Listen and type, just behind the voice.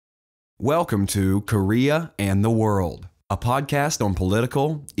Welcome to Korea and the World, a podcast on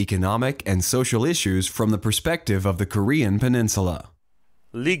political, economic, and social issues from the perspective of the Korean Peninsula.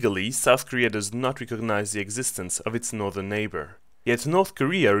 Legally, South Korea does not recognize the existence of its northern neighbor. Yet North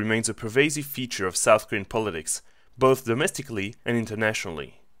Korea remains a pervasive feature of South Korean politics, both domestically and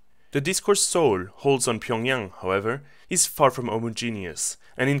internationally. The discourse Seoul holds on Pyongyang, however, is far from homogeneous,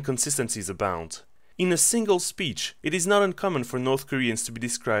 and inconsistencies abound. In a single speech, it is not uncommon for North Koreans to be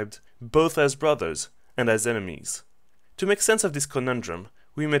described both as brothers and as enemies. To make sense of this conundrum,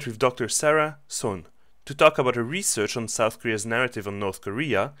 we met with Dr. Sarah Son to talk about her research on South Korea's narrative on North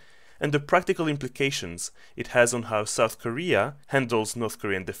Korea and the practical implications it has on how South Korea handles North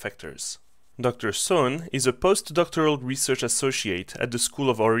Korean defectors. Dr. Son is a postdoctoral research associate at the School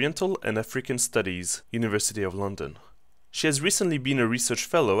of Oriental and African Studies, University of London. She has recently been a research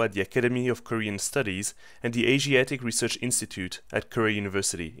fellow at the Academy of Korean Studies and the Asiatic Research Institute at Korea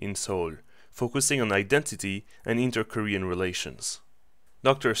University in Seoul, focusing on identity and inter-Korean relations.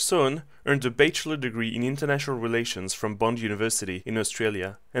 Dr. Son earned a bachelor degree in international relations from Bond University in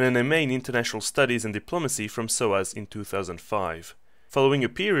Australia and an MA in international studies and diplomacy from SOAS in 2005. Following a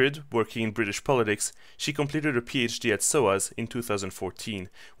period working in British politics, she completed a PhD at SOAS in 2014,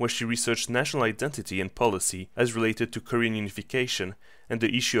 where she researched national identity and policy as related to Korean unification and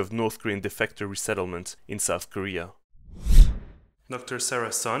the issue of North Korean defector resettlement in South Korea. Dr.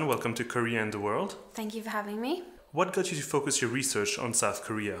 Sarah Son, welcome to Korea and the World. Thank you for having me. What got you to focus your research on South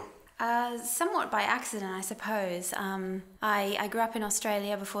Korea? Somewhat by accident, I suppose. I grew up in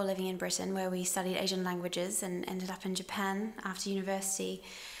Australia before living in Britain, where we studied Asian languages, and ended up in Japan after university.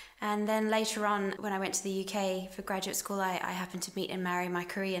 And then later on, when I went to the UK for graduate school, I happened to meet and marry my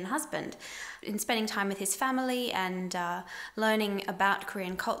Korean husband. In spending time with his family and learning about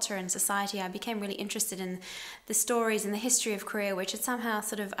Korean culture and society, I became really interested in the stories and the history of Korea, which had somehow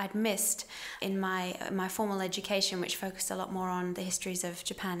I'd missed in my formal education, which focused a lot more on the histories of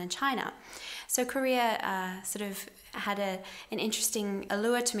Japan and China. So Korea had an interesting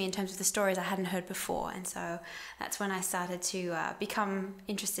allure to me in terms of the stories I hadn't heard before, and so that's when I started to become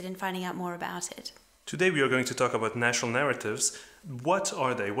interested in finding out more about it. Today we are going to talk about national narratives. What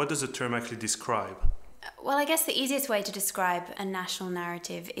are they? What does the term actually describe? Well, I guess the easiest way to describe a national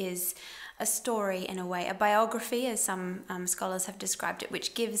narrative is a story, in a way, a biography, as some scholars have described it,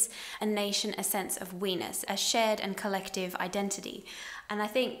 which gives a nation a sense of we-ness, a shared and collective identity. And I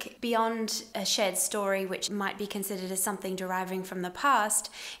think beyond a shared story, which might be considered as something deriving from the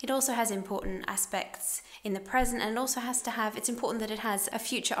past, it also has important aspects in the present, and it also it's important that it has a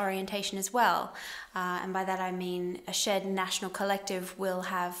future orientation as well. And by that I mean a shared national collective will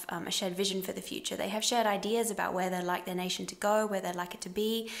have a shared vision for the future. They have shared ideas about where they'd like their nation to go, where they'd like it to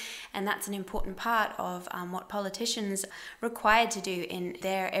be, and that's an important part of what politicians are required to do in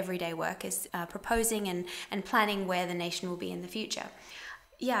their everyday work, is proposing and planning where the nation will be in the future.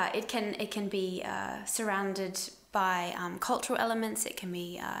 Yeah, it can be surrounded by cultural elements. It can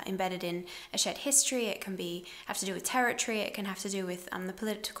be embedded in a shared history. It can have to do with territory. It can have to do with the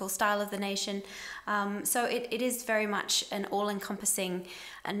political style of the nation. So it is very much an all-encompassing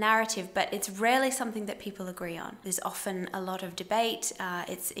narrative, but it's rarely something that people agree on. There's often a lot of debate.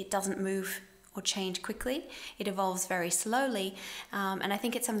 It doesn't move or change quickly. It evolves very slowly, and I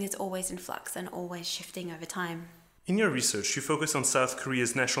think it's something that's always in flux and always shifting over time. In your research, you focus on South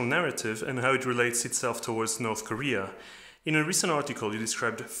Korea's national narrative and how it relates itself towards North Korea. In a recent article, you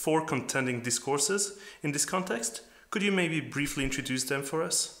described 4 contending discourses in this context. Could you maybe briefly introduce them for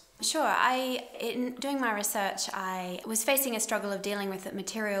us? Sure. In doing my research, I was facing a struggle of dealing with the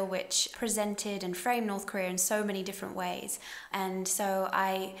material which presented and framed North Korea in so many different ways. And so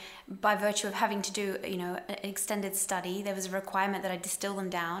by virtue of having to do, an extended study, there was a requirement that I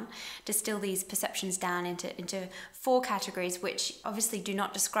distill these perceptions down into 4 categories, which obviously do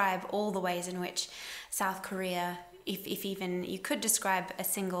not describe all the ways in which South Korea, if even you could describe a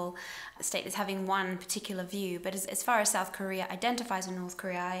single state as having one particular view, but as far as South Korea identifies with North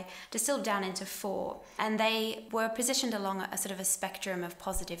Korea, I distilled down into 4, and they were positioned along a spectrum of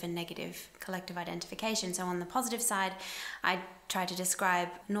positive and negative collective identification. So on the positive side, I tried to describe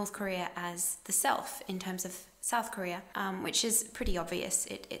North Korea as the self in terms of South Korea, which is pretty obvious.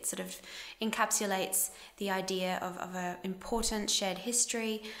 It encapsulates the idea of an important shared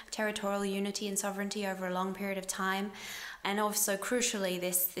history, territorial unity and sovereignty over a long period of time, and also crucially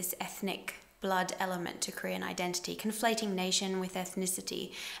this ethnic blood element to Korean identity, conflating nation with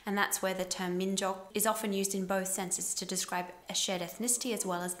ethnicity, and that's where the term 민족 is often used in both senses to describe a shared ethnicity as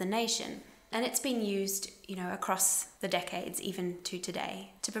well as the nation. And it's been used, across the decades, even to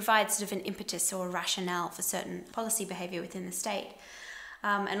today, to provide an impetus or a rationale for certain policy behaviour within the state.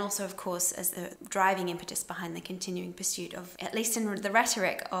 and also, of course, as the driving impetus behind the continuing pursuit of, at least in the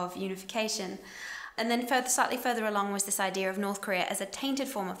rhetoric, of unification. And then slightly further along was this idea of North Korea as a tainted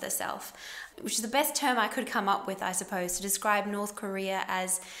form of the self, which is the best term I could come up with, I suppose, to describe North Korea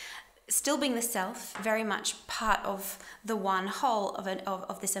as still being the self, very much part of the one whole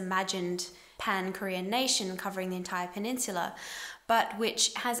of this imagined pan-Korean nation covering the entire peninsula, but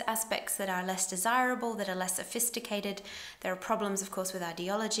which has aspects that are less desirable, that are less sophisticated. There are problems, of course, with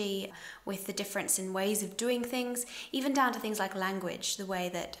ideology, with the difference in ways of doing things, even down to things like language, the way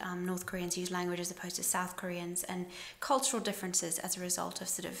that North Koreans use language as opposed to South Koreans, and cultural differences as a result of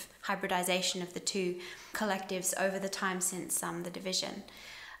sort of hybridization of the two collectives over the time since the division.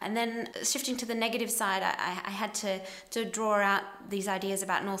 And then shifting to the negative side, I had to draw out these ideas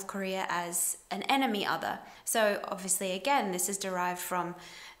about North Korea as an enemy other. So obviously, again, this is derived from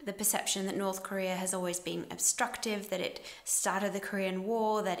the perception that North Korea has always been obstructive, that it started the Korean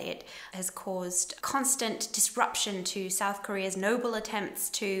War, that it has caused constant disruption to South Korea's noble attempts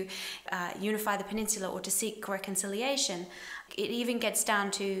to unify the peninsula or to seek reconciliation. It even gets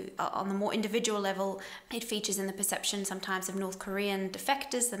down to, on the more individual level, it features in the perception sometimes of North Korean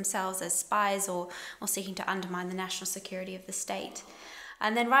defectors themselves as spies or seeking to undermine the national security of the state.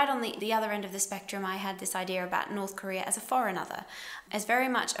 And then right on the other end of the spectrum, I had this idea about North Korea as a foreign other, as very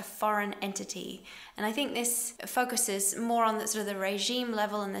much a foreign entity. And I think this focuses more on the sort of the regime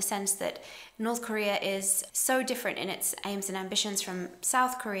level, in the sense that North Korea is so different in its aims and ambitions from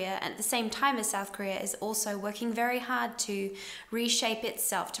South Korea, and at the same time as South Korea is also working very hard to reshape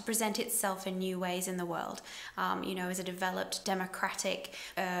itself, to present itself in new ways in the world, as a developed, democratic,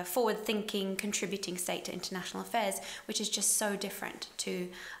 forward-thinking, contributing state to international affairs, which is just so different to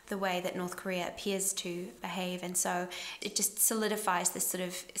the way that North Korea appears to behave. And so it just solidifies this sort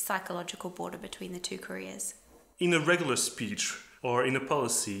of psychological border between the two Koreas. In a regular speech or in a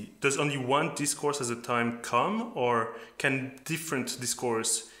policy, does only one discourse at a time come, or can different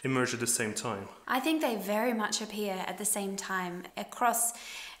discourse emerge at the same time? I think they very much appear at the same time across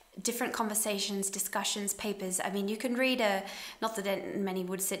different conversations, discussions, papers. I mean, you can read not that many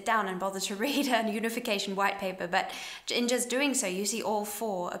would sit down and bother to read a unification white paper, but in just doing so, you see all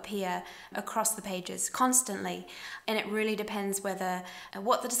four appear across the pages constantly. And it really depends what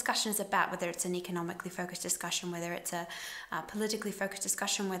the discussion is about, whether it's an economically focused discussion, whether it's a politically focused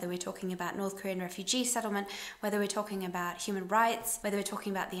discussion, whether we're talking about North Korean refugee settlement, whether we're talking about human rights, whether we're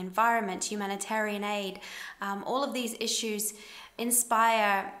talking about the environment, humanitarian aid. All of these issues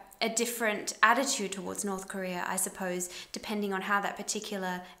inspire a different attitude towards North Korea, I suppose, depending on how that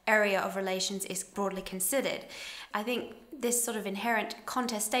particular area of relations is broadly considered. I think this sort of inherent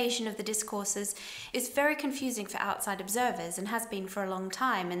contestation of the discourses is very confusing for outside observers, and has been for a long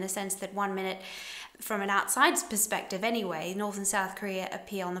time, in the sense that 1 minute, from an outside's perspective anyway, North and South Korea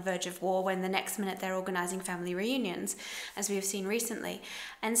appear on the verge of war, when the next minute they're organising family reunions, as we have seen recently.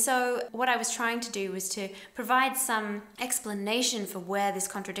 And so what I was trying to do was to provide some explanation for where this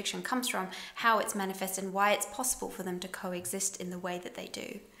contradiction comes from, how it's manifested, and why it's possible for them to coexist in the way that they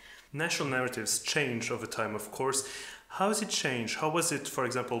do. National narratives change over time, of course. How has it changed? How was it, for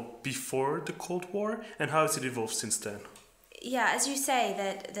example, before the Cold War, and how has it evolved since then? Yeah, as you say,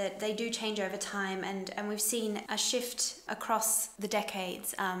 that they do change over time, and we've seen a shift across the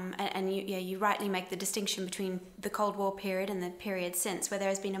decades, and you rightly make the distinction between the Cold War period and the period since, where there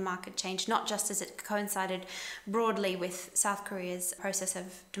has been a marked change, not just as it coincided broadly with South Korea's process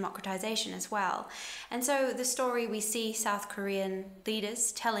of democratization as well. And so the story we see South Korean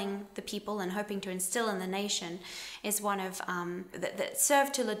leaders telling the people and hoping to instill in the nation is one of that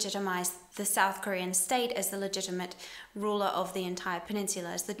served to legitimize the South Korean state as the legitimate ruler of the entire peninsula,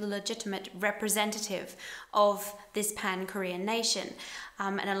 as the legitimate representative of this pan-Korean nation.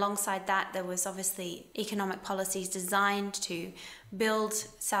 And alongside that, there was obviously economic policies designed to build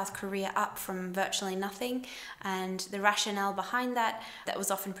South Korea up from virtually nothing. And the rationale behind that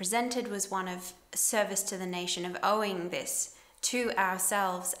was often presented was one of service to the nation, of owing this to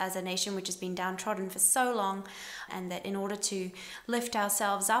ourselves as a nation which has been downtrodden for so long, and that in order to lift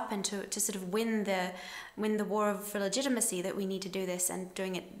ourselves up and to sort of win the war for legitimacy, that we need to do this, and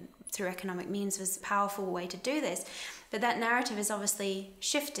doing it through economic means was a powerful way to do this. But that narrative has obviously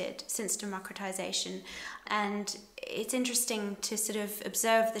shifted since democratization, and it's interesting to sort of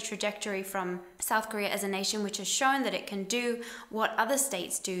observe the trajectory from South Korea as a nation which has shown that it can do what other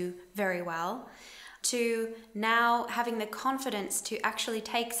states do very well, to now having the confidence to actually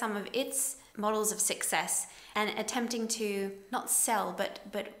take some of its models of success and attempting to not sell, but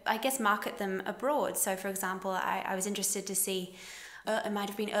I guess market them abroad. So, for example, I was interested to see it might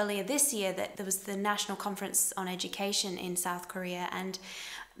have been earlier this year, that there was the National Conference on Education in South Korea, and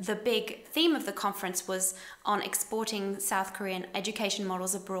the big theme of the conference was on exporting South Korean education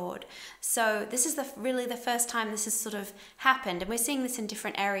models abroad. So this is really the first time this has sort of happened, and we're seeing this in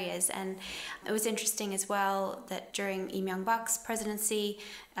different areas. And it was interesting as well that during Lee Myung-bak's presidency,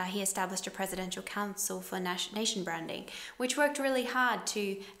 he established a presidential council for nation branding, which worked really hard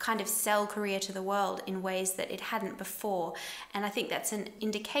to kind of sell Korea to the world in ways that it hadn't before. And I think that's an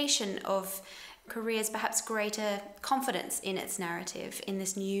indication of Korea's perhaps greater confidence in its narrative, in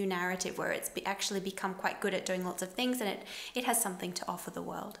this new narrative where it's actually become quite good at doing lots of things, and it has something to offer the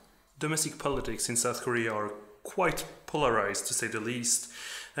world. Domestic politics in South Korea are quite polarized, to say the least,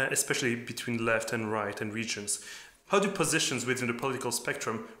 especially between left and right and regions. How do positions within the political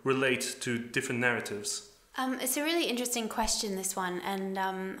spectrum relate to different narratives? It's a really interesting question, this one, and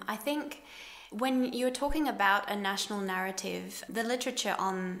I think when you're talking about a national narrative, the literature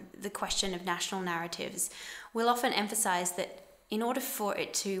on the question of national narratives will often emphasize that in order for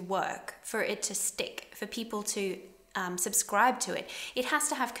it to work, for it to stick, for people to subscribe to it, it has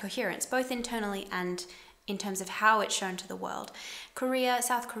to have coherence, both internally and in terms of how it's shown to the world.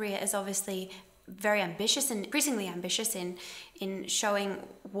 South Korea is obviously very ambitious and increasingly ambitious in showing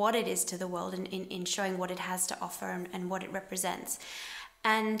what it is to the world and in showing what it has to offer and what it represents.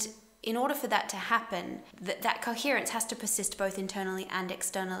 And in order for that to happen, that coherence has to persist both internally and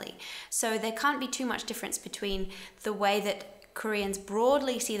externally. So there can't be too much difference between the way that Koreans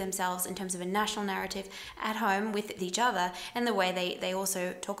broadly see themselves in terms of a national narrative at home with each other, and the way they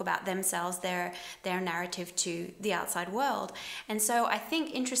also talk about themselves, their narrative to the outside world. And so I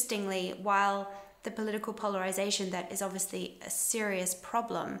think, interestingly, while the political polarization that is obviously a serious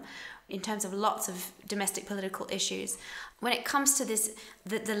problem in terms of lots of domestic political issues, when it comes to this,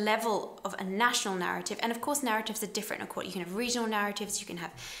 the level of a national narrative, and of course narratives are different. You can have regional narratives, you can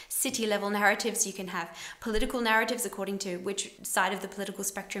have city level narratives, you can have political narratives according to which side of the political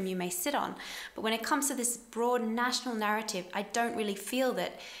spectrum you may sit on. But when it comes to this broad national narrative, I don't really feel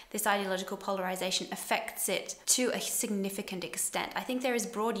that this ideological polarization affects it to a significant extent. I think there is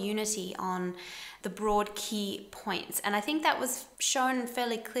broad unity on the broad key points. And I think that was shown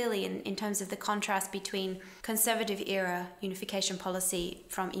fairly clearly in terms of the contrast between conservative era unification policy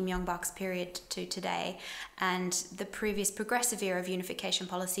from Lee Myung-bak's period to today and the previous progressive era of unification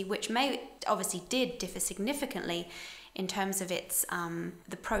policy, which obviously did differ significantly in terms of its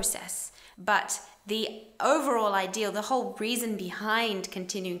the process. But the overall ideal, the whole reason behind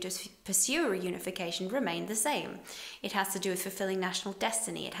continuing to pursue a reunification remained the same. It has to do with fulfilling national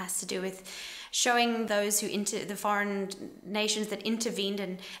destiny. It has to do with showing those the foreign nations that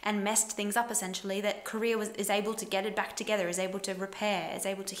intervened and messed things up, essentially, that Korea is able to get it back together, is able to repair, is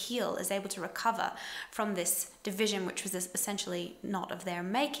able to heal, is able to recover from this division, which was essentially not of their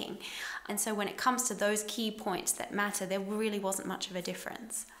making. And so when it comes to those key points that matter, there really wasn't much of a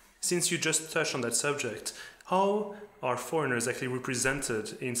difference. Since you just touched on that subject, how are foreigners actually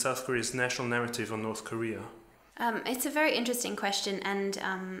represented in South Korea's national narrative on North Korea? It's a very interesting question, and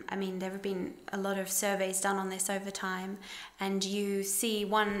there have been a lot of surveys done on this over time, and you see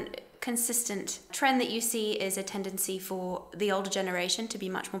one consistent trend that you see is a tendency for the older generation to be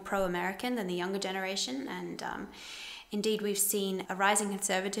much more pro-American than the younger generation, and indeed, we've seen a rising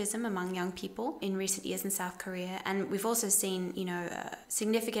conservatism among young people in recent years in South Korea, and we've also seen,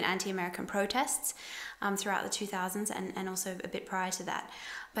 significant anti-American protests throughout the 2000s and also a bit prior to that.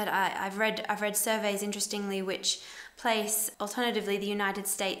 But I've read surveys, interestingly, which place alternatively the United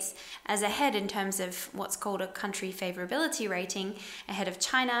States as ahead in terms of what's called a country favorability rating, ahead of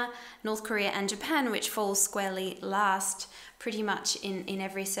China, North Korea, and Japan, which falls squarely last pretty much in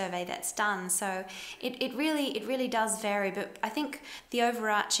every survey that's done. So it really does vary, but I think the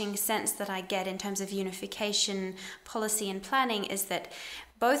overarching sense that I get in terms of unification policy and planning is that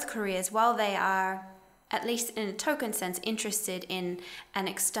both Koreas, while they are, at least in a token sense, interested in an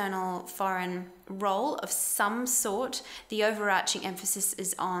external foreign role of some sort, the overarching emphasis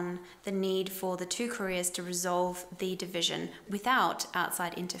is on the need for the two Koreas to resolve the division without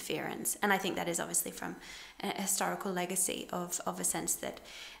outside interference. And I think that is obviously from a historical legacy of a sense that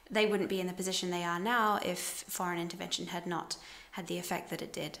they wouldn't be in the position they are now if foreign intervention had not had the effect that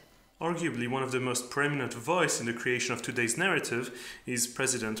it did. Arguably, one of the most prominent voices in the creation of today's narrative is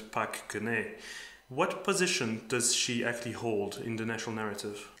President Park Geun-hye. What position does she actually hold in the national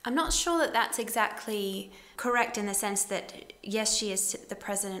narrative? I'm not sure that that's exactly correct in the sense that, yes, she is the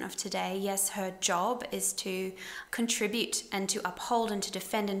president of today. Yes, her job is to contribute and to uphold and to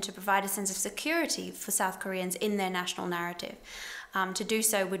defend and to provide a sense of security for South Koreans in their national narrative. To do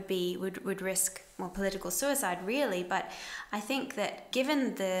so would risk political suicide, really. But I think that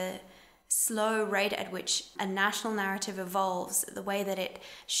given the slow rate at which a national narrative evolves, the way that it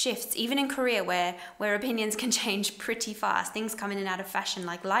shifts, even in Korea where opinions can change pretty fast, things come in and out of fashion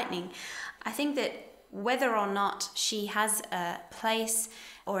like lightning, I think that whether or not she has a place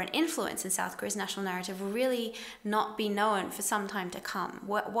or an influence in South Korea's national narrative will really not be known for some time to come.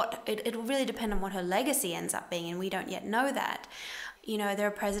 It will really depend on what her legacy ends up being, and we don't yet know that. You know, there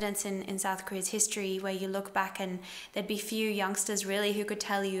are presidents in South Korea's history where you look back and there'd be few youngsters really who could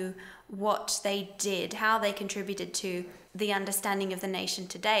tell you what they did, how they contributed to the understanding of the nation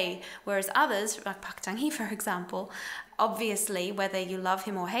today, whereas others, like Park Chung-hee, for example, obviously, whether you love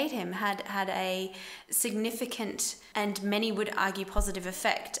him or hate him, had a significant and many would argue positive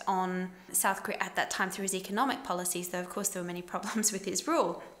effect on South Korea at that time through his economic policies, though of course there were many problems with his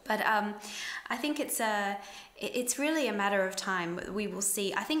rule. But I think it's really a matter of time. We will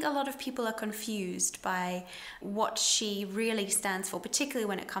see. I think a lot of people are confused by what she really stands for, particularly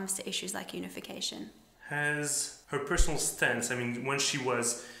when it comes to issues like unification. Has her personal stance, I mean, when she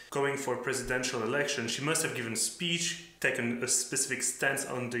was going for a presidential election, she must have given a speech, taken a specific stance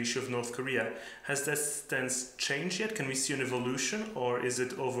on the issue of North Korea. Has that stance changed yet? Can we see an evolution, or is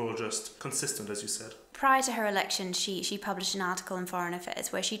it overall just consistent, as you said? Prior to her election, she published an article in Foreign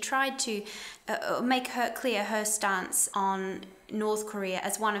Affairs where she tried to make clear her stance on North Korea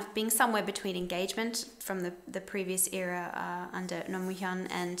as one of being somewhere between engagement from the previous era under Roh Moo-hyun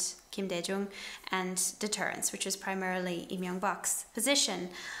and Kim Dae-jung, and deterrence, which was primarily Lee Myung-bak's position.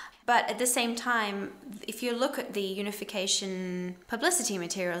 But at the same time, if you look at the unification publicity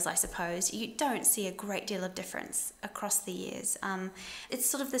materials, I suppose, you don't see a great deal of difference across the years. It's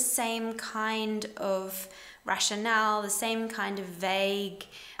sort of the same kind of rationale, the same kind of vague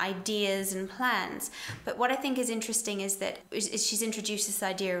ideas and plans. But what I think is interesting is that she's introduced this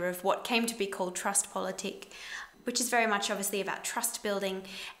idea of what came to be called Trustpolitik, which is very much obviously about trust building.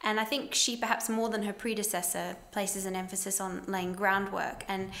 And I think she, perhaps more than her predecessor, places an emphasis on laying groundwork.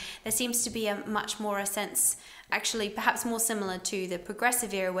 And there seems to be a sense, actually perhaps more similar to the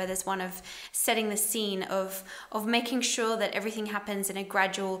progressive era, where there's one of setting the scene of making sure that everything happens in a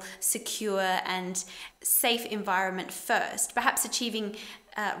gradual, secure and safe environment first, perhaps achieving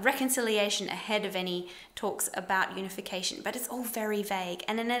reconciliation ahead of any talks about unification. But it's all very vague,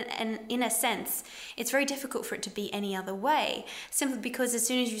 and in a sense it's very difficult for it to be any other way, simply because as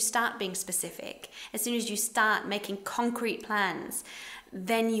soon as you start being specific, as soon as you start making concrete plans,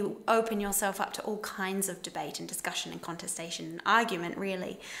 then you open yourself up to all kinds of debate and discussion and contestation and argument,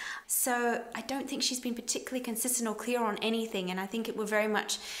 really. So I don't think she's been particularly consistent or clear on anything, and I think it will very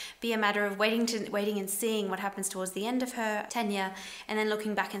much be a matter of waiting and seeing what happens towards the end of her tenure, and then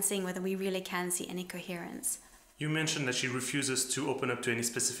looking back and seeing whether we really can see any coherence. You mentioned that she refuses to open up to any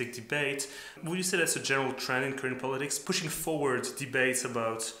specific debate. Would you say that's a general trend in Korean politics, pushing forward debates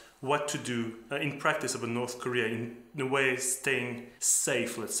about what to do in practice about North Korea, in a way staying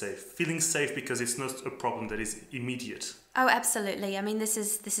safe, let's say, feeling safe because it's not a problem that is immediate? Oh, absolutely. I mean, this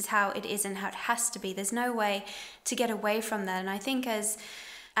is how it is and how it has to be. There's no way to get away from that. And I think as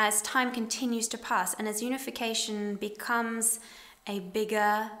time continues to pass and as unification becomes a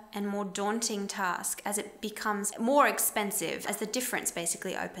bigger and more daunting task, as it becomes more expensive, as the difference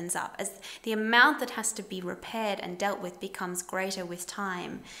basically opens up, as the amount that has to be repaired and dealt with becomes greater with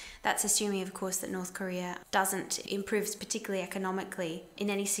time. That's assuming, of course, that North Korea doesn't improve, particularly economically, in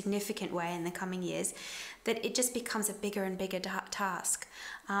any significant way in the coming years, that it just becomes a bigger and bigger task.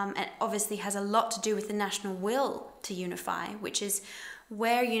 And obviously has a lot to do with the national will to unify, which is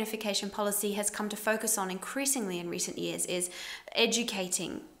where unification policy has come to focus on increasingly in recent years, is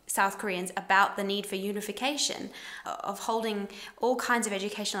educating South Koreans about the need for unification, of holding all kinds of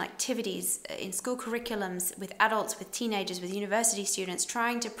educational activities in school curriculums with adults, with teenagers, with university students,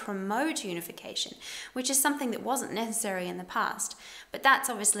 trying to promote unification, which is something that wasn't necessary in the past. But that's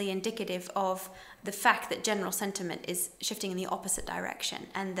obviously indicative of the fact that general sentiment is shifting in the opposite direction,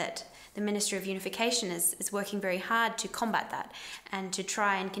 and that the Ministry of Unification is working very hard to combat that and to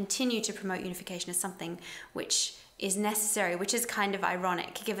try and continue to promote unification as something which is necessary, which is kind of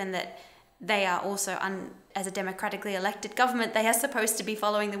ironic given that they are also, as a democratically elected government, they are supposed to be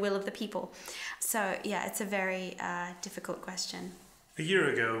following the will of the people. So yeah, it's a very difficult question. A year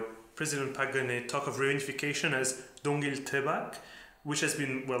ago, President Park Geun-hye talked of reunification as Dongil Taebak, which has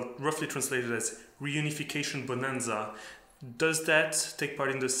been, roughly translated as reunification bonanza. Does that take part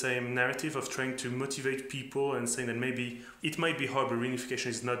in the same narrative of trying to motivate people and saying that maybe it might be hard, but reunification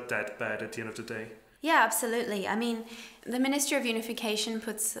is not that bad at the end of the day? Yeah, absolutely. I mean, the Ministry of Unification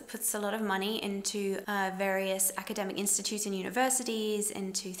puts a lot of money into various academic institutes and universities,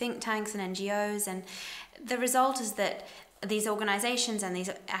 into think tanks and NGOs, and the result is that these organizations and these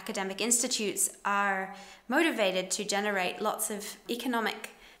academic institutes are motivated to generate lots of economic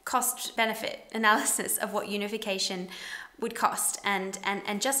cost-benefit analysis of what unification would cost and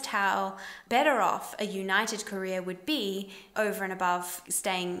just how better off a united Korea would be over and above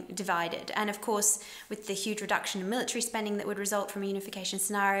staying divided. And of course, with the huge reduction in military spending that would result from a unification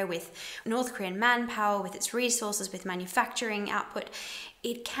scenario, with North Korean manpower, with its resources, with manufacturing output,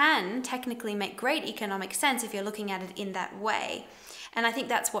 it can technically make great economic sense if you're looking at it in that way. And I think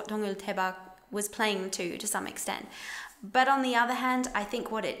that's what Dongul Taebak was playing to some extent. But on the other hand, I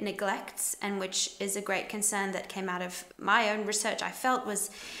think what it neglects, and which is a great concern that came out of my own research, I felt was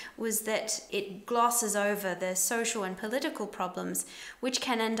that it glosses over the social and political problems, which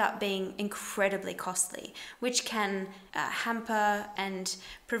can end up being incredibly costly, which can hamper and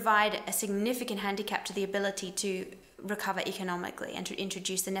provide a significant handicap to the ability to recover economically and to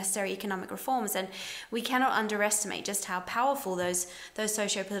introduce the necessary economic reforms. And we cannot underestimate just how powerful those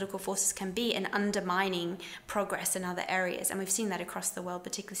socio-political forces can be in undermining progress in other areas. And we've seen that across the world,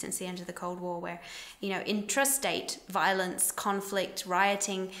 particularly since the end of the Cold War, where, intrastate violence, conflict,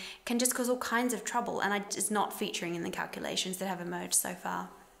 rioting can just cause all kinds of trouble, and it's not featuring in the calculations that have emerged so far.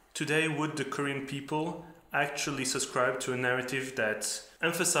 Today, would the Korean people actually subscribe to a narrative that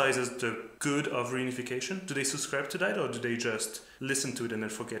emphasizes the good of reunification? Do they subscribe to that, or do they just listen to it and then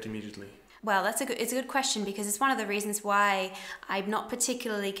forget immediately? Well, it's a good question, because it's one of the reasons why I'm not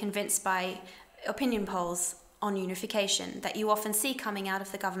particularly convinced by opinion polls on unification that you often see coming out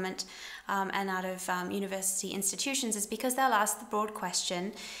of the government and out of university institutions, is because they'll ask the broad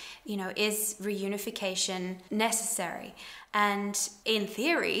question, is reunification necessary? And in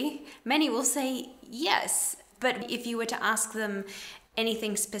theory, many will say yes. But if you were to ask them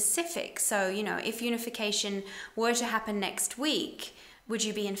anything specific, so, if unification were to happen next week, would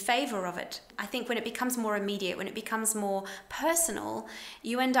you be in favor of it? I think when it becomes more immediate, when it becomes more personal,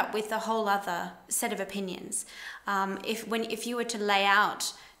 you end up with a whole other set of opinions. If you were to lay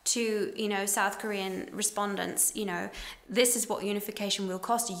out to South Korean respondents, this is what unification will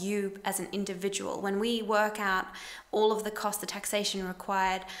cost you as an individual. When we work out all of the cost, the taxation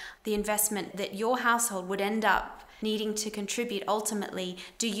required, the investment that your household would end up needing to contribute ultimately,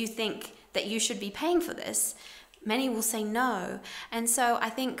 do you think that you should be paying for this? Many will say no. And so I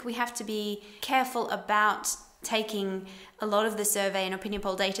think we have to be careful about taking a lot of the survey and opinion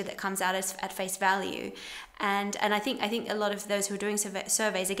poll data that comes out at face value. And I think a lot of those who are doing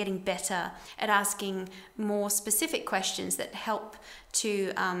surveys are getting better at asking more specific questions that help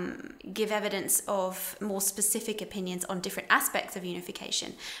to give evidence of more specific opinions on different aspects of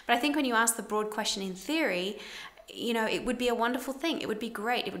unification. But I think when you ask the broad question in theory, it would be a wonderful thing. It would be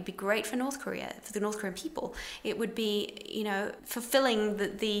great. It would be great for North Korea, for the North Korean people. It would be, fulfilling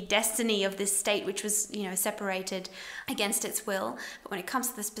the destiny of this state, which was, separated against its will. But when it comes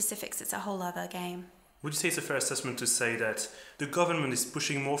to the specifics, it's a whole other game. Would you say it's a fair assessment to say that the government is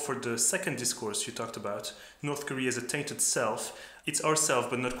pushing more for the second discourse you talked about, North Korea as a tainted self? It's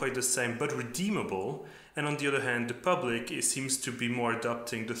ourself, but not quite the same, but redeemable. And on the other hand, the public seems to be more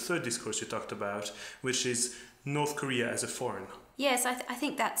adopting the third discourse you talked about, which is North Korea as a foreign. Yes, I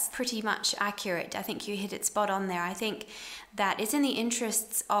think that's pretty much accurate. I think you hit it spot on there. I think that it's in the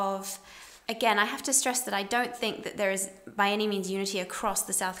interests of, again, I have to stress that I don't think that there is by any means unity across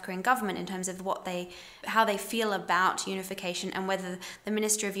the South Korean government in terms of how they feel about unification, and whether the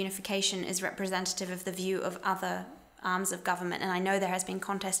Ministry of Unification is representative of the view of other arms of government. And I know there has been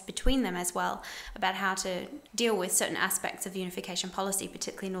contest between them as well about how to deal with certain aspects of unification policy,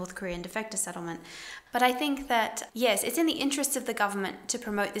 particularly North Korean defector settlement. But I think that, yes, it's in the interests of the government to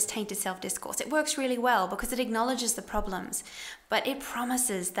promote this tainted self-discourse. It works really well because it acknowledges the problems, but it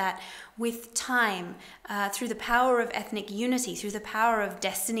promises that with time, through the power of ethnic unity, through the power of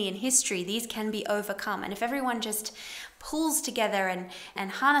destiny and history, these can be overcome. And if everyone just pulls together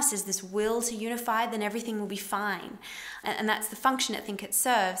and harnesses this will to unify, then everything will be fine. And that's the function I think it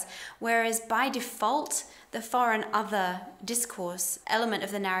serves. Whereas by default, the foreign other discourse element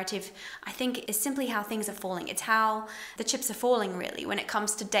of the narrative, I think, is simply how things are falling. It's how the chips are falling, really, when it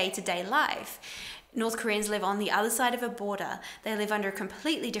comes to day-to-day life. North Koreans live on the other side of a border. They live under a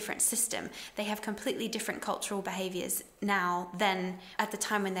completely different system. They have completely different cultural behaviors now than at the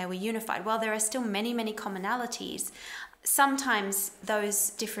time when they were unified. While there are still many, many commonalities, sometimes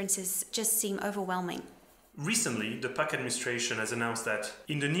those differences just seem overwhelming. Recently, the Park administration has announced that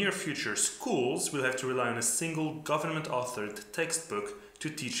in the near future, schools will have to rely on a single government-authored textbook to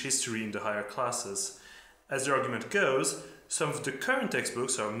teach history in the higher classes. As the argument goes, some of the current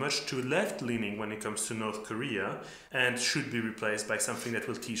textbooks are much too left-leaning when it comes to North Korea and should be replaced by something that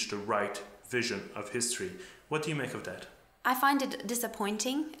will teach the right vision of history. What do you make of that? I find it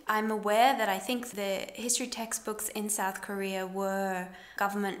disappointing. I'm aware that I think the history textbooks in South Korea were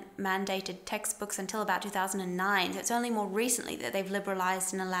government-mandated textbooks until about 2009. So it's only more recently that they've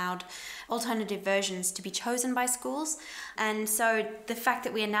liberalized and allowed alternative versions to be chosen by schools. And so the fact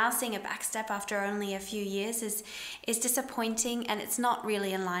that we are now seeing a backstep after only a few years is disappointing, and it's not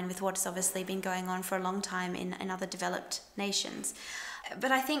really in line with what's obviously been going on for a long time in other developed nations.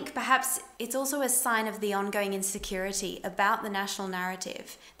 But I think perhaps it's also a sign of the ongoing insecurity about the national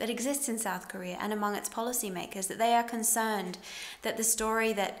narrative that exists in South Korea and among its policymakers, that they are concerned that the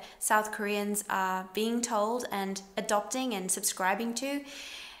story that South Koreans are being told and adopting and subscribing to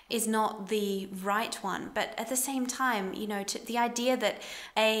is not the right one. But at the same time, the idea that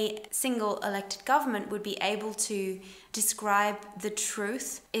a single elected government would be able to describe the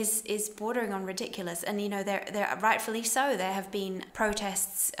truth is bordering on ridiculous. And they're rightfully so. There have been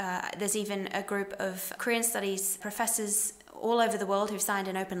protests. There's even a group of Korean studies professors all over the world who've signed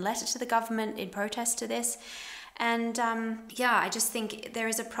an open letter to the government in protest to this. And I just think there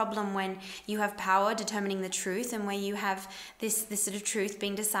is a problem when you have power determining the truth and where you have this sort of truth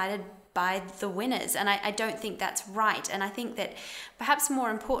being decided by the winners. And I don't think that's right. And I think that perhaps more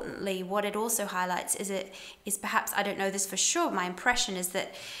importantly, what it also highlights is perhaps, I don't know this for sure, my impression is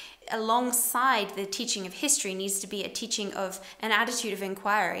that alongside the teaching of history needs to be a teaching of an attitude of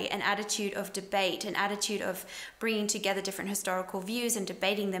inquiry, an attitude of debate, an attitude of bringing together different historical views and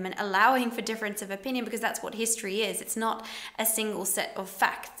debating them and allowing for difference of opinion, because that's what history is. It's not a single set of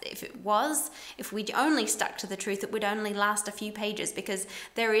facts. If we only stuck to the truth, it would only last a few pages, because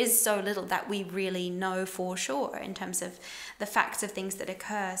there is so little that we really know for sure in terms of the facts of things that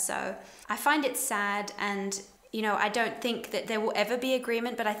occur. So I find it sad, and I don't think that there will ever be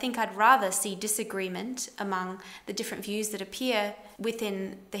agreement, but I think I'd rather see disagreement among the different views that appear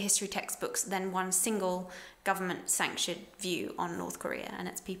within the history textbooks than one single government-sanctioned view on North Korea and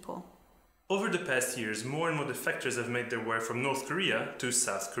its people. Over the past years, more and more defectors have made their way from North Korea to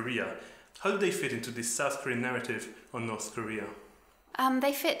South Korea. How do they fit into this South Korean narrative on North Korea?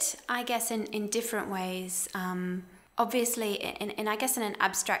 They fit, I guess, in different ways. Obviously, in an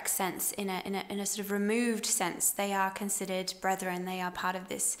abstract sense, in a sort of removed sense, they are considered brethren. They are part of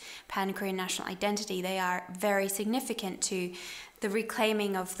this pan-Korean national identity. They are very significant to the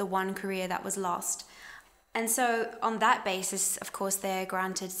reclaiming of the one Korea that was lost. And so on that basis, of course, they're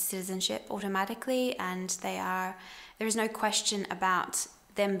granted citizenship automatically, and there is no question about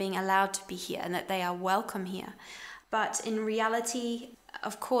them being allowed to be here and that they are welcome here. But in reality,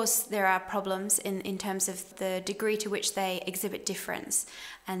 of course, there are problems in terms of the degree to which they exhibit difference,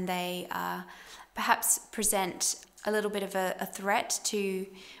 and they perhaps present a little bit of a threat to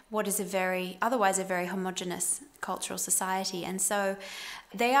what is otherwise a very homogenous cultural society. And so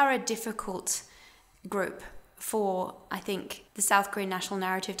they are a difficult group for, I think, the South Korean national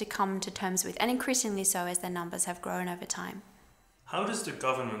narrative to come to terms with, and increasingly so as their numbers have grown over time. How does the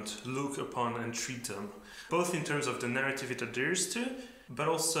government look upon and treat them, both in terms of the narrative it adheres to, but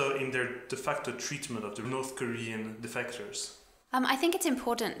also in their de facto treatment of the North Korean defectors? I think it's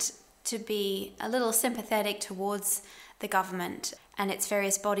important to be a little sympathetic towards the government and its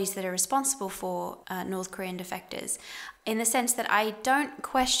various bodies that are responsible for North Korean defectors, in the sense that I don't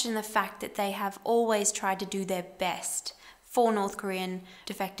question the fact that they have always tried to do their best for North Korean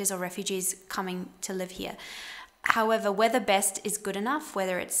defectors or refugees coming to live here. However, whether best is good enough,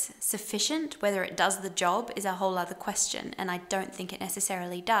 whether it's sufficient, whether it does the job is a whole other question, and I don't think it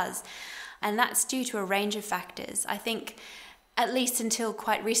necessarily does. And that's due to a range of factors. I think, at least until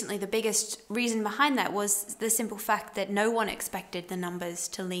quite recently, the biggest reason behind that was the simple fact that no one expected the numbers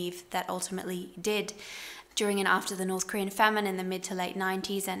to leave that ultimately did during and after the North Korean famine in the mid to late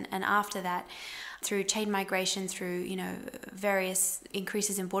 90s, and after that, through chain migration, through various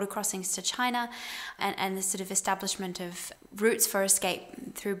increases in border crossings to China, and the sort of establishment of routes for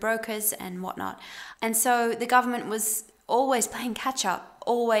escape through brokers and whatnot. And so the government was always playing catch up,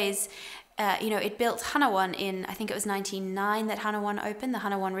 always. It built Hanawon in, I think it was 1999 that Hanawon opened, the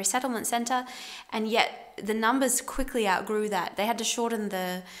Hanawon Resettlement Center, and yet the numbers quickly outgrew that. They had to shorten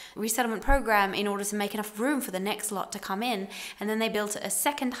the resettlement program in order to make enough room for the next lot to come in, and then they built a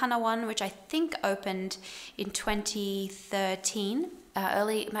second Hanawon, which I think opened in 2013.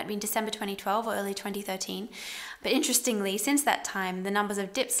 it might have been December 2012 or early 2013. But interestingly, since that time, the numbers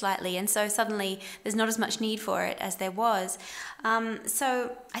have dipped slightly, and so suddenly there's not as much need for it as there was.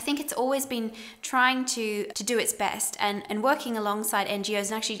 So I think it's always been trying to do its best and working alongside NGOs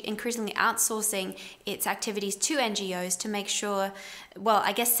and actually increasingly outsourcing its activities to NGOs to make sure, well,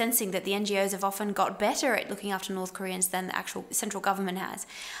 I guess sensing that the NGOs have often got better at looking after North Koreans than the actual central government has.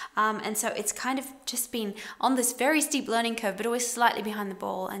 And so it's kind of just been on this very steep learning curve, but always slightly behind the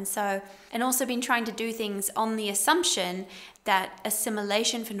ball. And also been trying to do things on the assumption that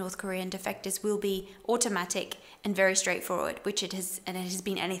assimilation for North Korean defectors will be automatic and very straightforward, which it has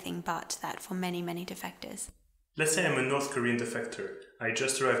been anything but that for many, many defectors. Let's say I'm a North Korean defector. I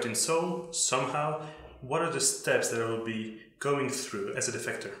just arrived in Seoul, somehow. What are the steps that I will be going through as a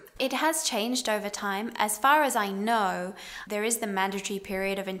defector? It has changed over time. As far as I know, there is the mandatory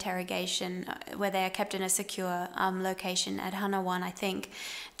period of interrogation where they are kept in a secure location at Hanawon, I think,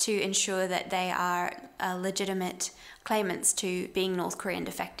 to ensure that they are legitimate claimants to being North Korean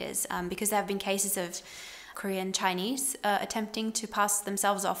defectors, because there have been cases of Korean Chinese attempting to pass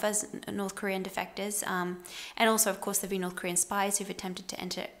themselves off as North Korean defectors. And also, of course, there have been North Korean spies who've attempted to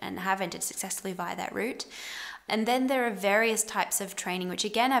enter and have entered successfully via that route. And then there are various types of training, which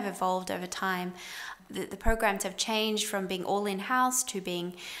again have evolved over time. The programs have changed from being all in-house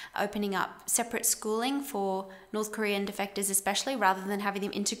to opening up separate schooling for North Korean defectors especially, rather than having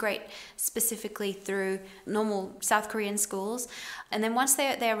them integrate specifically through normal South Korean schools. And then once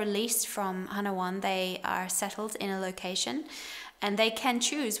they are released from Hanawon, they are settled in a location. And they can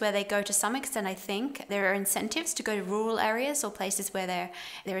choose where they go to some extent, I think. There are incentives to go to rural areas or places where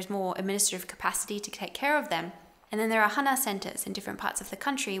there is more administrative capacity to take care of them. And then there are Hana centers in different parts of the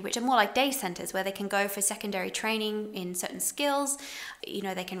country, which are more like day centers where they can go for secondary training in certain skills. You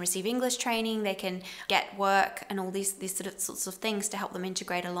know, they can receive English training, they can get work and all these sorts of things to help them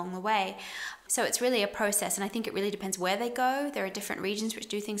integrate along the way. So it's really a process, and I think it really depends where they go. There are different regions which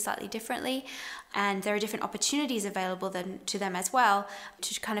do things slightly differently, and there are different opportunities available to them as well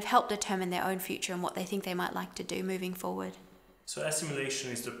to kind of help determine their own future and what they think they might like to do moving forward. So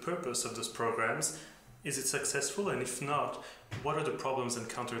assimilation is the purpose of those programs. Is it successful? And if not, what are the problems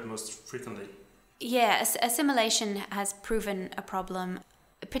encountered most frequently? Yeah, assimilation has proven a problem,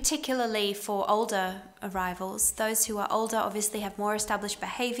 particularly for older arrivals. Those who are older obviously have more established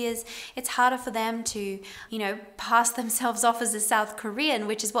behaviors. It's harder for them to, pass themselves off as a South Korean,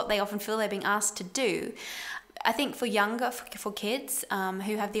 which is what they often feel they're being asked to do. I think for kids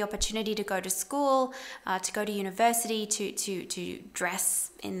who have the opportunity to go to school, to go to university, to dress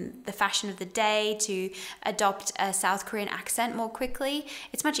in the fashion of the day, to adopt a South Korean accent more quickly,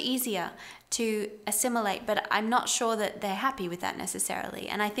 it's much easier to assimilate, but I'm not sure that they're happy with that necessarily.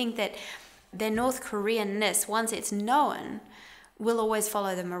 And I think that their North Koreanness, once it's known, will always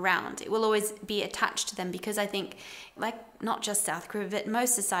follow them around. It will always be attached to them, because I think, like not just South Korea, but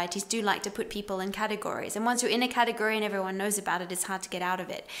most societies do like to put people in categories. And once you're in a category and everyone knows about it, it's hard to get out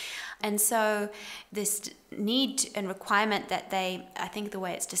of it. And so this need and requirement that I think the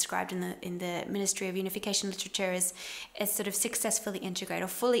way it's described in the Ministry of Unification literature is sort of successfully integrate or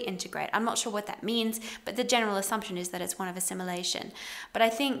fully integrate. I'm not sure what that means, but the general assumption is that it's one of assimilation. But I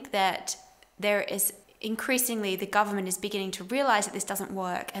think that there is increasingly the government is beginning to realize that this doesn't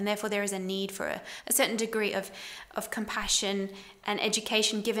work, and therefore there is a need for a certain degree of compassion and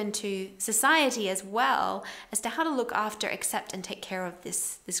education given to society as well as to how to look after, accept and take care of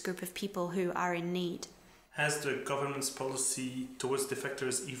this group of people who are in need. Has the government's policy towards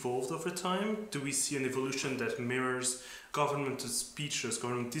defectors evolved over time? Do we see an evolution that mirrors government speeches,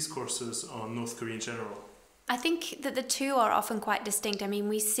 government discourses on North Korea in general? I think that the two are often quite distinct. I mean,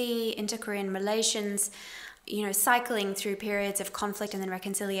 we see inter-Korean relations, cycling through periods of conflict and then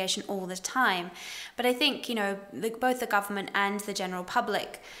reconciliation all the time. But I think, both the government and the general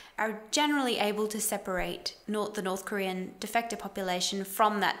public are generally able to separate the North Korean defector population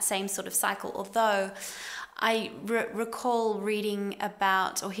from that same sort of cycle. Although I recall reading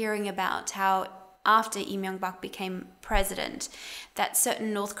about or hearing about how after Lee Myung-bak became president, that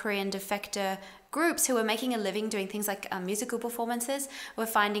certain North Korean defector groups who were making a living doing things like musical performances were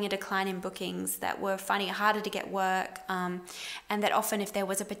finding a decline in bookings, that were finding it harder to get work, and that often if there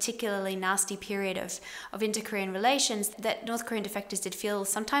was a particularly nasty period of inter-Korean relations, that North Korean defectors did feel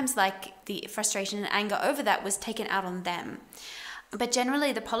sometimes like the frustration and anger over that was taken out on them. But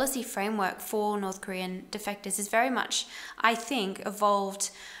generally the policy framework for North Korean defectors is very much, I think,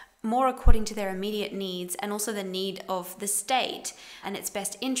 evolved more according to their immediate needs and also the need of the state and its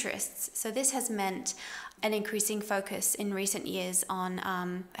best interests. So this has meant an increasing focus in recent years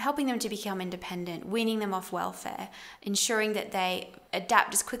on helping them to become independent, weaning them off welfare, ensuring that they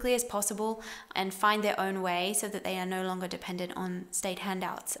adapt as quickly as possible and find their own way so that they are no longer dependent on state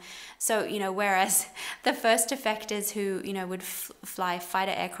handouts. So, whereas the first defectors who, would fly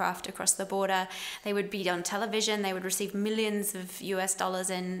fighter aircraft across the border, they would be on television, they would receive millions of US dollars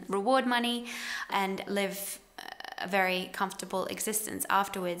in reward money and live a very comfortable existence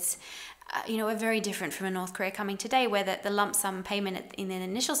afterwards. Are very different from a North Korea coming today, where the lump sum payment in the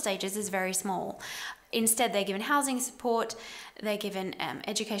initial stages is very small. Instead, they're given housing support, they're given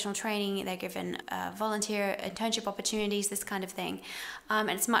educational training, they're given volunteer internship opportunities, this kind of thing. And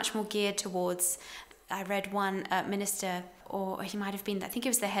it's much more geared towards, I read one minister, or he might have been, I think he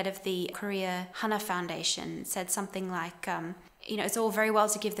was the head of the Korea Hana Foundation, said something like, it's all very well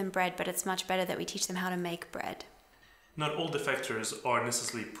to give them bread, but it's much better that we teach them how to make bread. Not all defectors are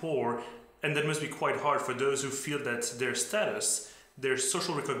necessarily poor, and that must be quite hard for those who feel that their status, their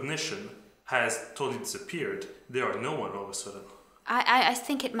social recognition, has totally disappeared. They are no one all of a sudden. I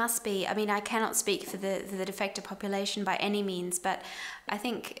think it must be. I mean, I cannot speak for the defector population by any means, but I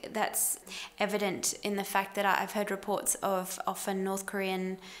think that's evident in the fact that I've heard reports of often North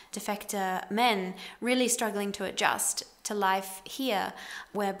Korean defector men really struggling to adjust to life here,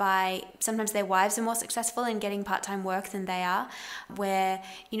 whereby sometimes their wives are more successful in getting part-time work than they are, where,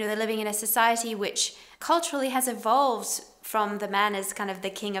 they're living in a society which culturally has evolved from the man as kind of the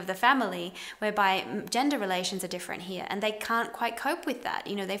king of the family, whereby gender relations are different here, and they can't quite cope with that.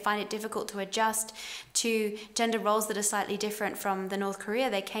 They find it difficult to adjust to gender roles that are slightly different from the North Korea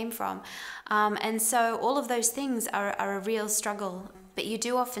they came from. And so all of those things are a real struggle. But you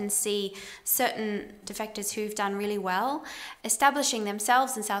do often see certain defectors who've done really well establishing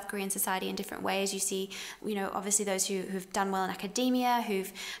themselves in South Korean society in different ways. You see, obviously those who've done well in academia,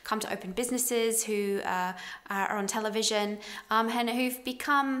 who've come to open businesses, who are on television, and who've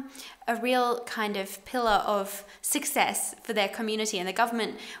become a real kind of pillar of success for their community. And the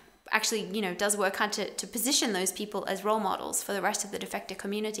government actually, does work hard to position those people as role models for the rest of the defector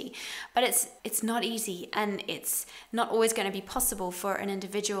community. But it's not easy, and it's not always going to be possible for an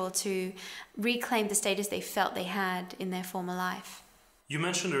individual to reclaim the status they felt they had in their former life. You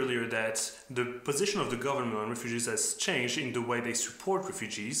mentioned earlier that the position of the government on refugees has changed in the way they support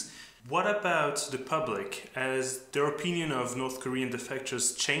refugees. What about the public? Has their opinion of North Korean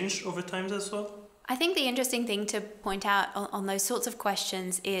defectors changed over time as well? I think the interesting thing to point out on those sorts of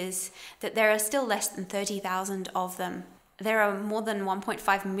questions is that there are still less than 30,000 of them. There are more than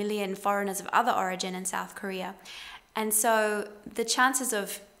 1.5 million foreigners of other origin in South Korea. And so the chances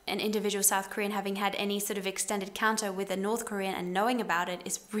of an individual South Korean having had any sort of extended encounter with a North Korean and knowing about it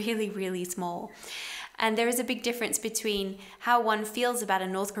is really, really small. And there is a big difference between how one feels about a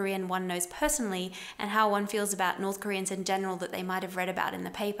North Korean one knows personally and how one feels about North Koreans in general that they might have read about in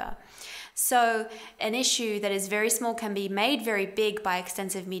the paper. So an issue that is very small can be made very big by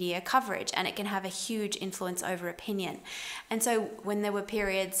extensive media coverage, and it can have a huge influence over opinion. And so when there were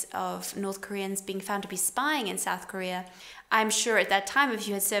periods of North Koreans being found to be spying in South Korea, I'm sure at that time, if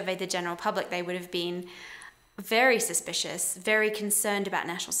you had surveyed the general public, they would have been very suspicious, very concerned about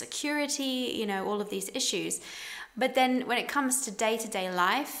national security, all of these issues. But then when it comes to day-to-day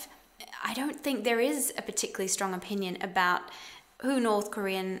life, I don't think there is a particularly strong opinion about who North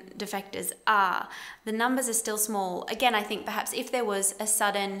Korean defectors are. The numbers are still small. Again, I think perhaps if there was a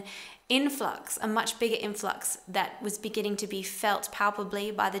sudden influx, a much bigger influx that was beginning to be felt palpably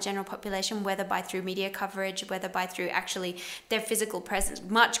by the general population, whether by through media coverage, whether by through actually their physical presence,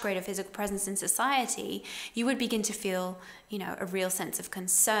 much greater physical presence in society, you would begin to feel, a real sense of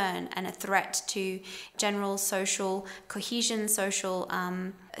concern and a threat to general social cohesion, social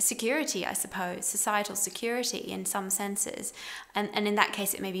security, I suppose, societal security in some senses. And in that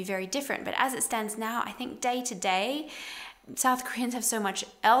case, it may be very different. But as it stands now, I think day to day, South Koreans have so much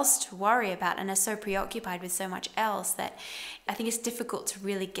else to worry about and are so preoccupied with so much else that I think it's difficult to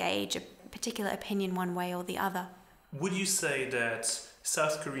really gauge a particular opinion one way or the other. Would you say that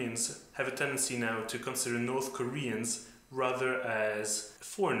South Koreans have a tendency now to consider North Koreans rather as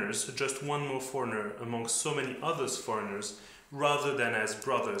foreigners, just one more foreigner amongst so many other foreigners, rather than as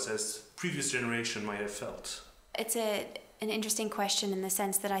brothers, as previous generation might have felt? It's an interesting question in the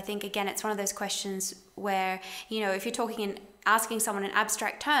sense that I think, again, it's one of those questions where, if you're talking and asking someone in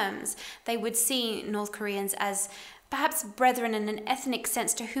abstract terms, they would see North Koreans as perhaps brethren in an ethnic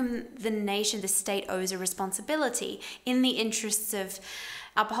sense to whom the nation, the state, owes a responsibility in the interests of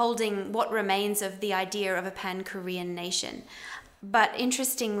upholding what remains of the idea of a pan-Korean nation. But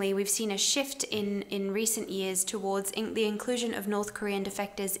interestingly, we've seen a shift in recent years towards the inclusion of North Korean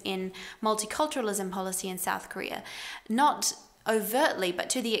defectors in multiculturalism policy in South Korea. Not overtly, but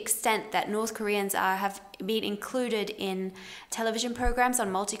to the extent that North Koreans have been included in television programs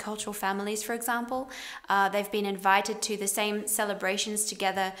on multicultural families, for example. They've been invited to the same celebrations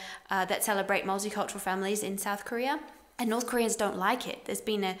together that celebrate multicultural families in South Korea. And North Koreans don't like it. There's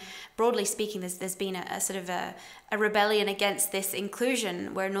been broadly speaking, there's been a sort of a rebellion against this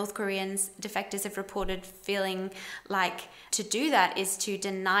inclusion, where North Koreans defectors have reported feeling like to do that is to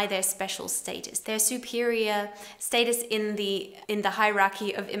deny their special status, their superior status in the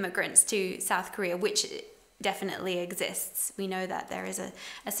hierarchy of immigrants to South Korea, which definitely exists. We know that there is a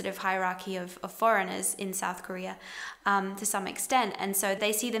sort of hierarchy of foreigners in South Korea to some extent, and so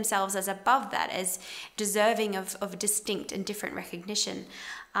they see themselves as above that, as deserving of distinct and different recognition.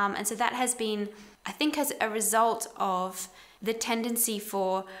 And so that has been, I think, as a result of the tendency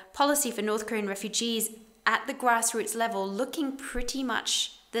for policy for North Korean refugees at the grassroots level looking pretty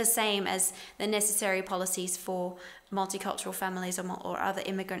much the same as the necessary policies for multicultural families or other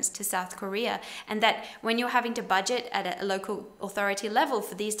immigrants to South Korea. And that when you're having to budget at a local authority level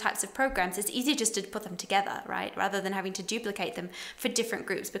for these types of programs, it's easier just to put them together, right? Rather than having to duplicate them for different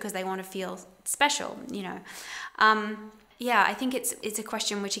groups because they want to feel special, you know. Yeah, I think it's a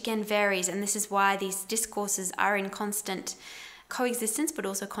question which again varies, and this is why these discourses are in constant coexistence but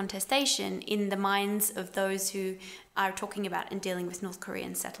also contestation in the minds of those who are talking about and dealing with North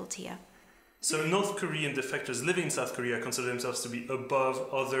Koreans settled here. So North Korean defectors living in South Korea consider themselves to be above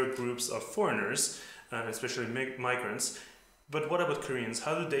other groups of foreigners, especially migrants. But what about Koreans?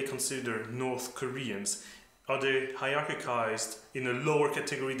 How do they consider North Koreans? Are they hierarchized in a lower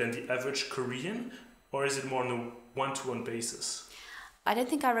category than the average Korean, or is it more on a one-to-one basis? I don't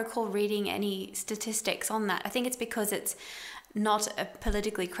think I recall reading any statistics on that. I think it's because it's not a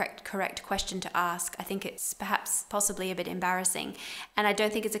politically correct question to ask. I think it's perhaps possibly a bit embarrassing. And I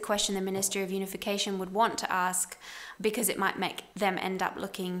don't think it's a question the Ministry of Unification would want to ask, because it might make them end up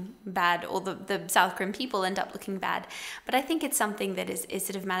looking bad, or the South Korean people end up looking bad. But I think it's something that is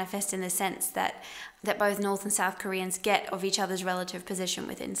sort of manifest in the sense that both North and South Koreans get of each other's relative position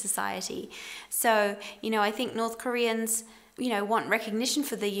within society. So, I think North Koreans, want recognition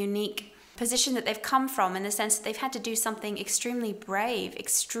for the unique position that they've come from, in the sense that they've had to do something extremely brave,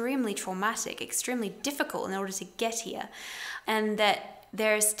 extremely traumatic, extremely difficult in order to get here, and that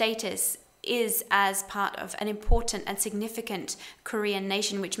their status is as part of an important and significant Korean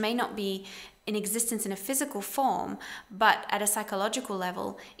nation, which may not be in existence in a physical form, but at a psychological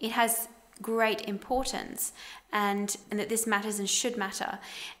level, it has great importance, and that this matters and should matter.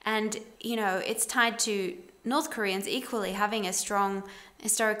 And, it's tied to North Koreans equally having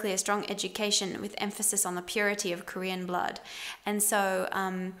historically a strong education with emphasis on the purity of Korean blood. And so,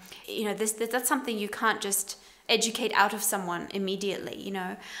 that's something you can't just educate out of someone immediately,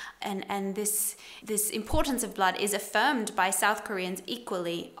 and this importance of blood is affirmed by South Koreans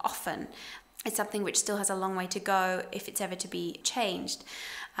equally often. It's something which still has a long way to go if it's ever to be changed.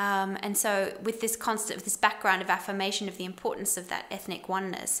 And so with this background of affirmation of the importance of that ethnic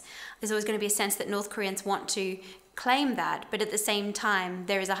oneness, there's always going to be a sense that North Koreans want to claim that, but at the same time,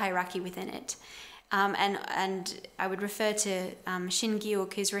 there is a hierarchy within it. And I would refer to Shin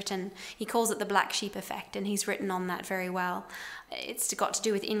Gi-wook, he calls it the black sheep effect, and he's written on that very well. It's got to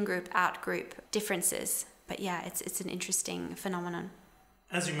do with in-group, out-group differences. But yeah, it's an interesting phenomenon.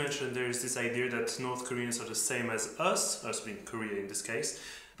 As you mentioned, there is this idea that North Koreans are the same as us being Korea in this case,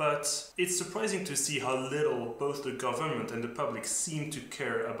 but it's surprising to see how little both the government and the public seem to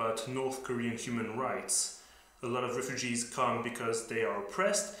care about North Korean human rights. A lot of refugees come because they are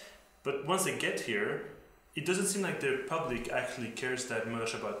oppressed, but once they get here, it doesn't seem like the public actually cares that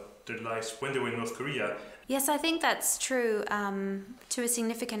much about their lives when they were in North Korea. Yes, I think that's true to a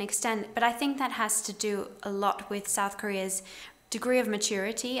significant extent, but I think that has to do a lot with South Korea's degree of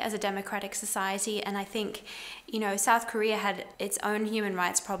maturity as a democratic society. And I think, South Korea had its own human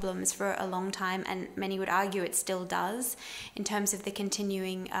rights problems for a long time, and many would argue it still does, in terms of the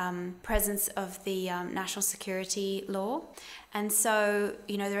continuing presence of the national security law. And so,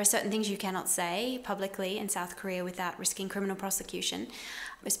 there are certain things you cannot say publicly in South Korea without risking criminal prosecution,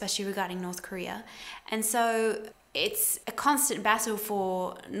 especially regarding North Korea. And so it's a constant battle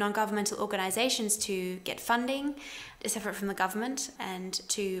for non-governmental organizations to get funding separate from the government and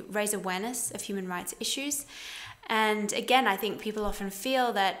to raise awareness of human rights issues. And again, I think people often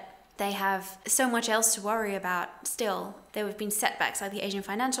feel that they have so much else to worry about still. There have been setbacks like the Asian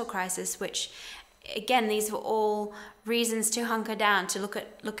financial crisis, which again, these were all reasons to hunker down, to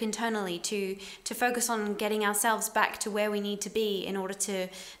look internally, to focus on getting ourselves back to where we need to be in order to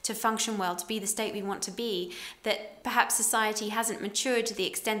function well, to be the state we want to be, that perhaps society hasn't matured to the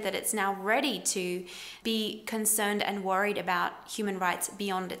extent that it's now ready to be concerned and worried about human rights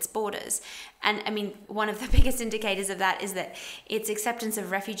beyond its borders. And I mean, one of the biggest indicators of that is that its acceptance of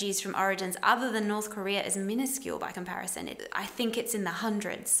refugees from origins other than North Korea is minuscule by comparison. I think it's in the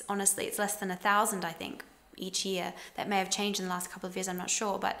hundreds, honestly. It's less than 1,000, I think, each year. That may have changed in the last couple of years, I'm not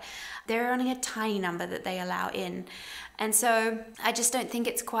sure, but they're only a tiny number that they allow in. And so I just don't think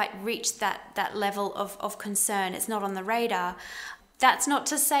it's quite reached that level of concern. It's not on the radar. That's not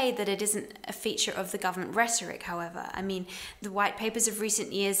to say that it isn't a feature of the government rhetoric, however. I mean, the white papers of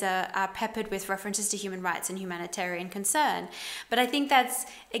recent years are peppered with references to human rights and humanitarian concern. But I think that's,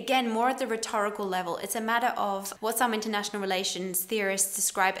 again, more at the rhetorical level. It's a matter of what some international relations theorists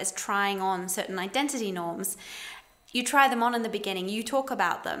describe as trying on certain identity norms. You try them on in the beginning, you talk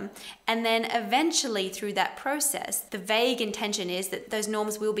about them, and then eventually through that process, the vague intention is that those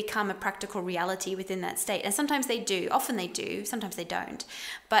norms will become a practical reality within that state. And sometimes they do, often they do, sometimes they don't.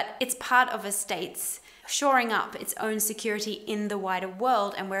 But it's part of a state's shoring up its own security in the wider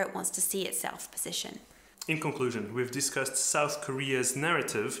world and where it wants to see itself position. In conclusion, we've discussed South Korea's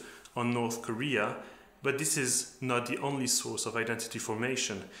narrative on North Korea, but this is not the only source of identity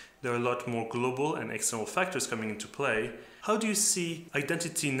formation. There are a lot more global and external factors coming into play. How do you see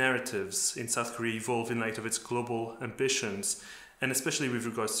identity narratives in South Korea evolve in light of its global ambitions, and especially with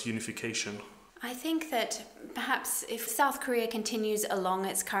regards to unification? I think that perhaps if South Korea continues along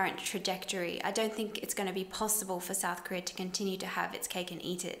its current trajectory, I don't think it's going to be possible for South Korea to continue to have its cake and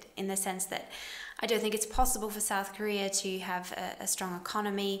eat it, in the sense that I don't think it's possible for South Korea to have a strong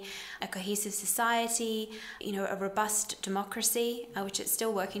economy, a cohesive society, a robust democracy, which it's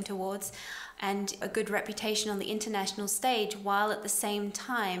still working towards, and a good reputation on the international stage, while at the same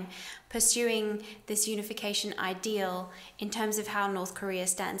time pursuing this unification ideal in terms of how North Korea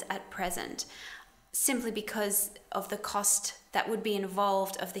stands at present, simply because of the cost that would be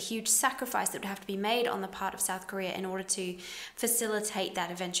involved, of the huge sacrifice that would have to be made on the part of South Korea in order to facilitate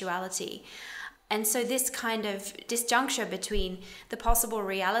that eventuality. And so this kind of disjuncture between the possible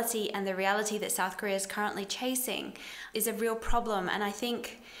reality and the reality that South Korea is currently chasing is a real problem. And I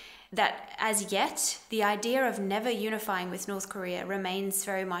think that as yet, the idea of never unifying with North Korea remains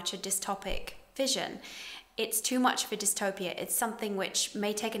very much a dystopic vision. It's too much of a dystopia. It's something which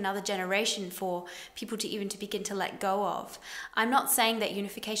may take another generation for people to begin to let go of. I'm not saying that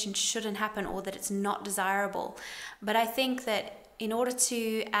unification shouldn't happen or that it's not desirable, but I think that in order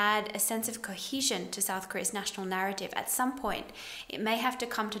to add a sense of cohesion to South Korea's national narrative, at some point, it may have to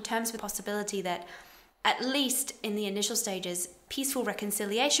come to terms with the possibility that, at least in the initial stages, peaceful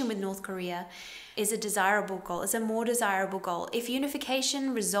reconciliation with North Korea is a desirable goal, is a more desirable goal. If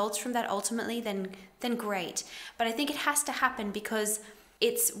unification results from that ultimately, then great. But I think it has to happen because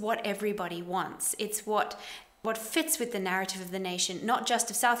it's what everybody wants. It's what fits with the narrative of the nation, not just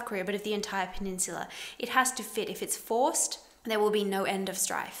of South Korea, but of the entire peninsula. It has to fit. If it's forced, there will be no end of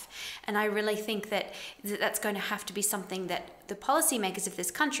strife. And I really think that that's going to have to be something that the policymakers of this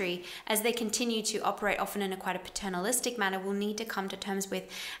country, as they continue to operate often in quite a paternalistic manner, will need to come to terms with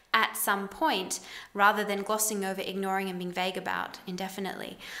at some point, rather than glossing over, ignoring, and being vague about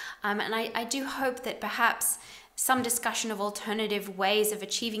indefinitely. And I do hope that perhaps some discussion of alternative ways of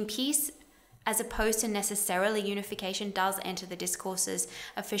achieving peace, as opposed to necessarily unification, does enter the discourses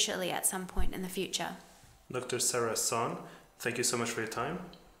officially at some point in the future. Dr. Sarah Son, thank you so much for your time.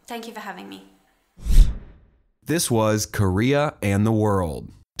 Thank you for having me. This was Korea and the World.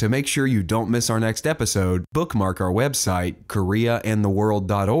 To make sure you don't miss our next episode, bookmark our website,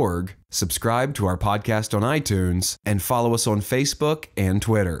 koreaandtheworld.org, subscribe to our podcast on iTunes, and follow us on Facebook and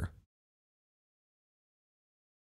Twitter.